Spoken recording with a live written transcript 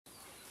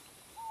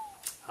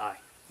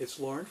It's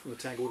Loren from the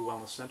Tanglewood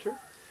Wellness Center,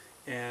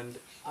 and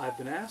I've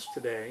been asked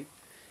today,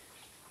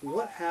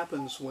 what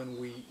happens when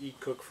we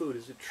eat cooked food?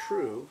 Is it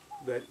true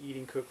that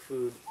eating cooked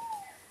food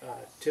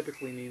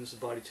typically means the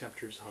body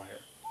temperature is higher?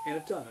 And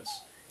it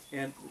does.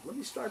 And let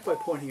me start by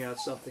pointing out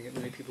something that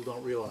many people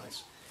don't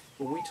realize.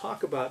 When we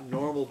talk about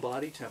normal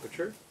body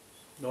temperature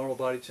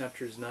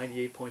is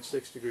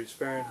 98.6 degrees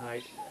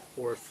Fahrenheit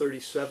or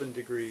 37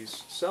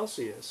 degrees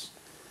Celsius.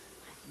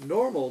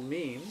 Normal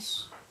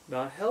means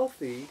not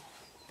healthy,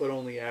 but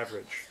only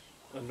average.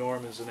 A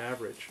norm is an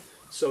average.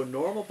 So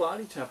normal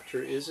body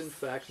temperature is in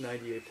fact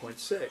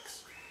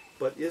 98.6.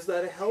 But is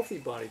that a healthy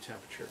body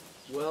temperature?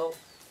 Well,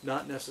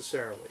 not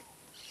necessarily.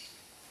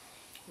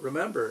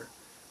 Remember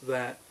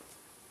that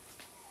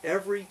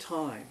every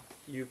time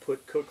you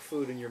put cooked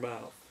food in your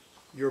mouth,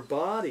 your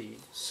body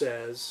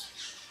says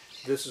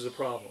this is a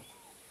problem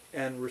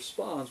and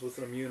responds with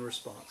an immune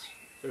response.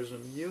 There's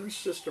an immune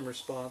system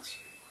response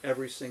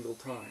every single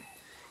time.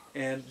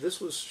 And this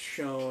was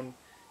shown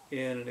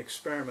in an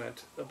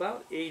experiment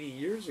about 80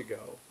 years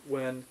ago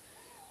when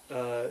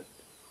the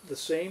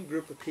same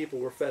group of people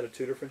were fed at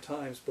two different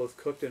times, both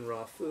cooked and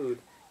raw food,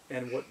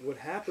 and what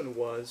happened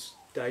was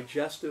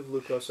digestive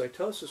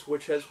leukocytosis,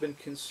 which has been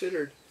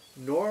considered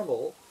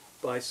normal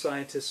by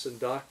scientists and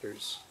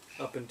doctors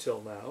up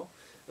until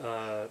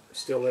now,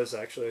 still is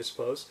actually, I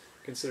suppose,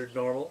 considered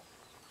normal.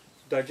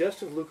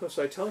 Digestive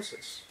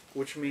leukocytosis,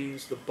 which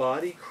means the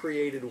body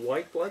created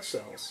white blood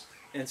cells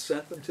and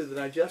sent them to the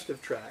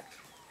digestive tract,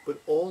 but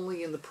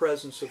only in the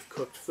presence of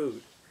cooked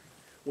food.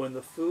 When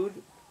the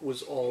food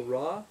was all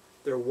raw,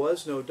 there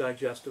was no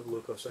digestive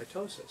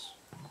leukocytosis.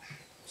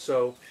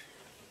 So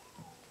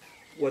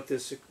what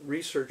this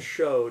research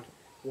showed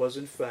was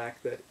in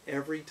fact that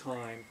every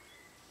time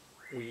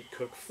we eat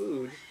cooked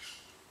food,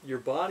 your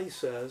body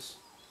says,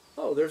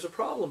 oh, there's a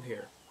problem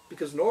here.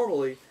 Because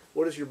normally,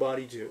 what does your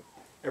body do?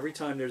 Every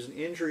time there's an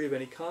injury of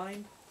any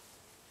kind,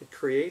 it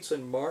creates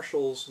and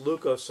marshals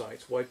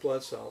leukocytes, white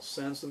blood cells,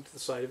 sends them to the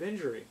site of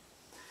injury.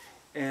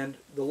 And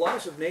the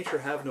laws of nature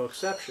have no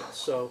exceptions.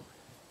 So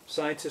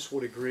scientists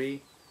would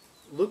agree,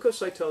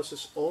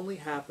 leukocytosis only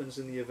happens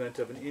in the event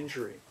of an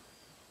injury,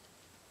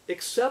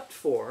 except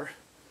for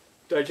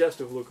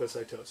digestive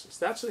leukocytosis.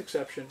 That's an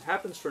exception,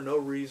 happens for no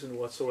reason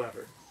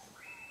whatsoever.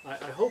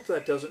 I hope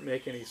that doesn't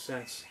make any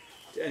sense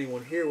to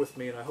anyone here with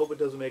me, and I hope it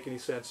doesn't make any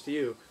sense to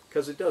you,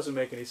 because it doesn't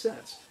make any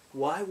sense.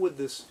 Why would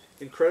this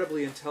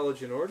incredibly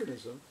intelligent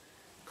organism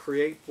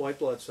create white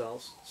blood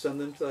cells, send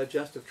them to the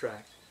digestive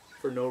tract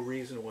for no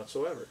reason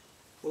whatsoever?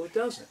 Well, it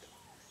doesn't.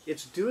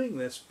 It's doing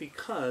this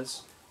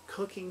because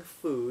cooking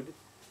food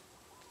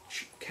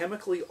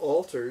chemically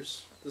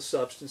alters the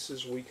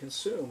substances we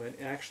consume and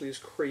actually is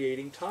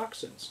creating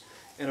toxins.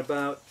 And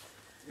about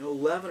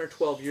 11 or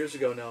 12 years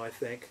ago now, I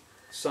think,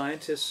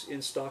 scientists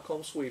in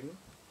Stockholm, Sweden,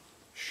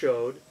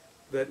 showed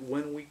that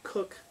when we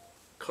cook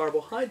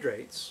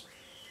carbohydrates,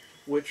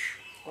 which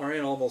are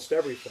in almost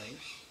everything,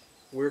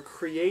 we're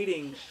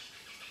creating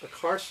a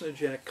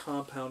carcinogenic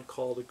compound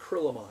called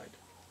acrylamide.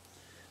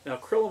 Now,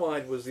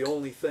 acrylamide was the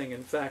only thing.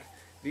 In fact,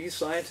 these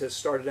scientists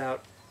started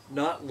out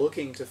not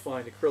looking to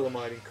find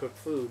acrylamide in cooked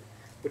food,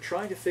 but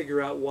trying to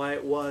figure out why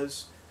it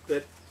was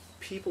that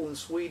people in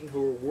Sweden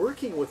who were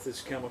working with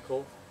this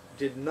chemical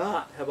did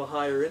not have a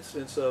higher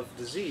incidence of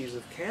disease,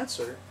 of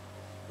cancer,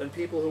 than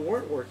people who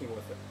weren't working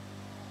with it.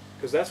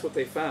 Because that's what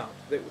they found.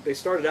 They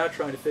started out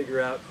trying to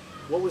figure out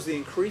what was the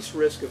increased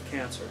risk of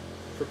cancer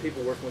for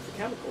people working with the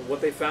chemical.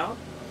 What they found?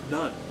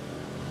 None.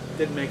 It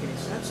didn't make any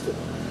sense to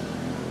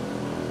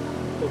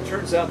them. Well, it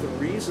turns out the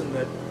reason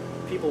that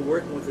people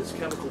working with this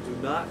chemical do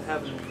not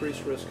have an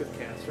increased risk of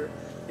cancer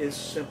is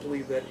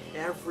simply that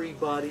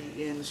everybody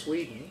in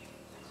Sweden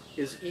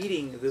is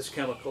eating this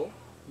chemical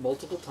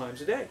multiple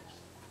times a day,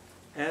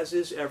 as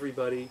is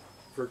everybody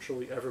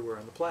virtually everywhere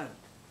on the planet.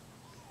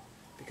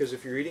 Because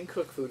if you're eating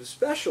cooked food,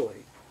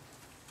 especially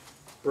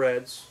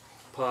breads,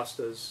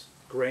 pastas,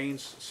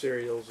 grains,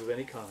 cereals of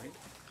any kind,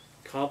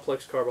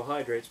 complex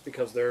carbohydrates,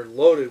 because they're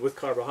loaded with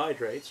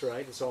carbohydrates,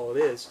 right? That's all it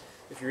is.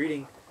 If you're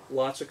eating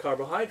lots of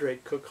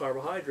carbohydrate, cooked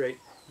carbohydrate,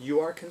 you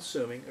are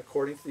consuming,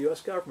 according to the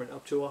U.S. government,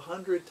 up to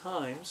 100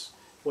 times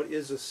what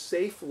is a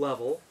safe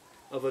level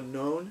of a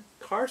known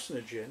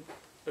carcinogen,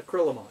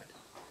 acrylamide.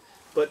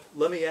 But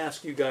let me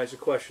ask you guys a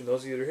question,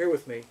 those of you that are here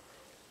with me.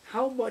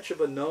 How much of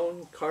a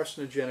known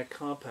carcinogenic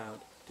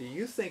compound do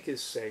you think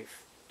is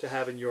safe to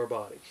have in your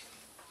body?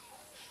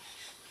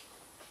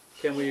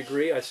 Can we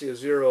agree? I see a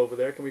 0 over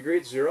there. Can we agree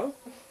it's 0?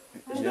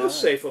 There's no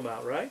safe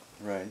amount, right?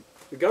 Right.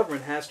 The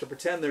government has to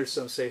pretend there's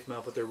some safe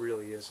amount, but there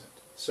really isn't.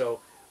 So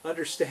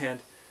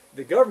understand,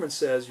 the government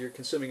says you're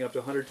consuming up to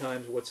 100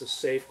 times what's a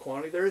safe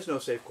quantity. There is no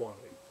safe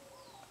quantity.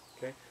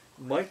 Okay?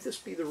 Might this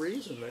be the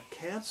reason that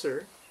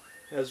cancer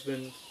has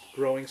been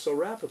growing so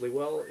rapidly?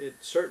 Well, it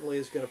certainly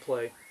is going to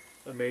play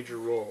a major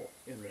role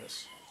in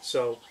this.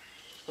 So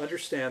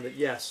understand that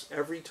yes,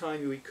 every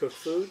time you eat cooked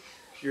food,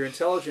 your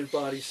intelligent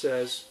body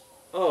says,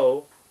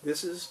 oh,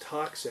 this is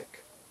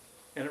toxic.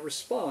 And it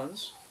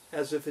responds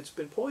as if it's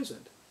been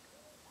poisoned,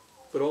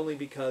 but only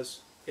because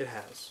it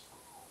has.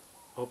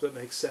 I hope that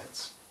makes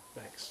sense.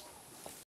 Thanks.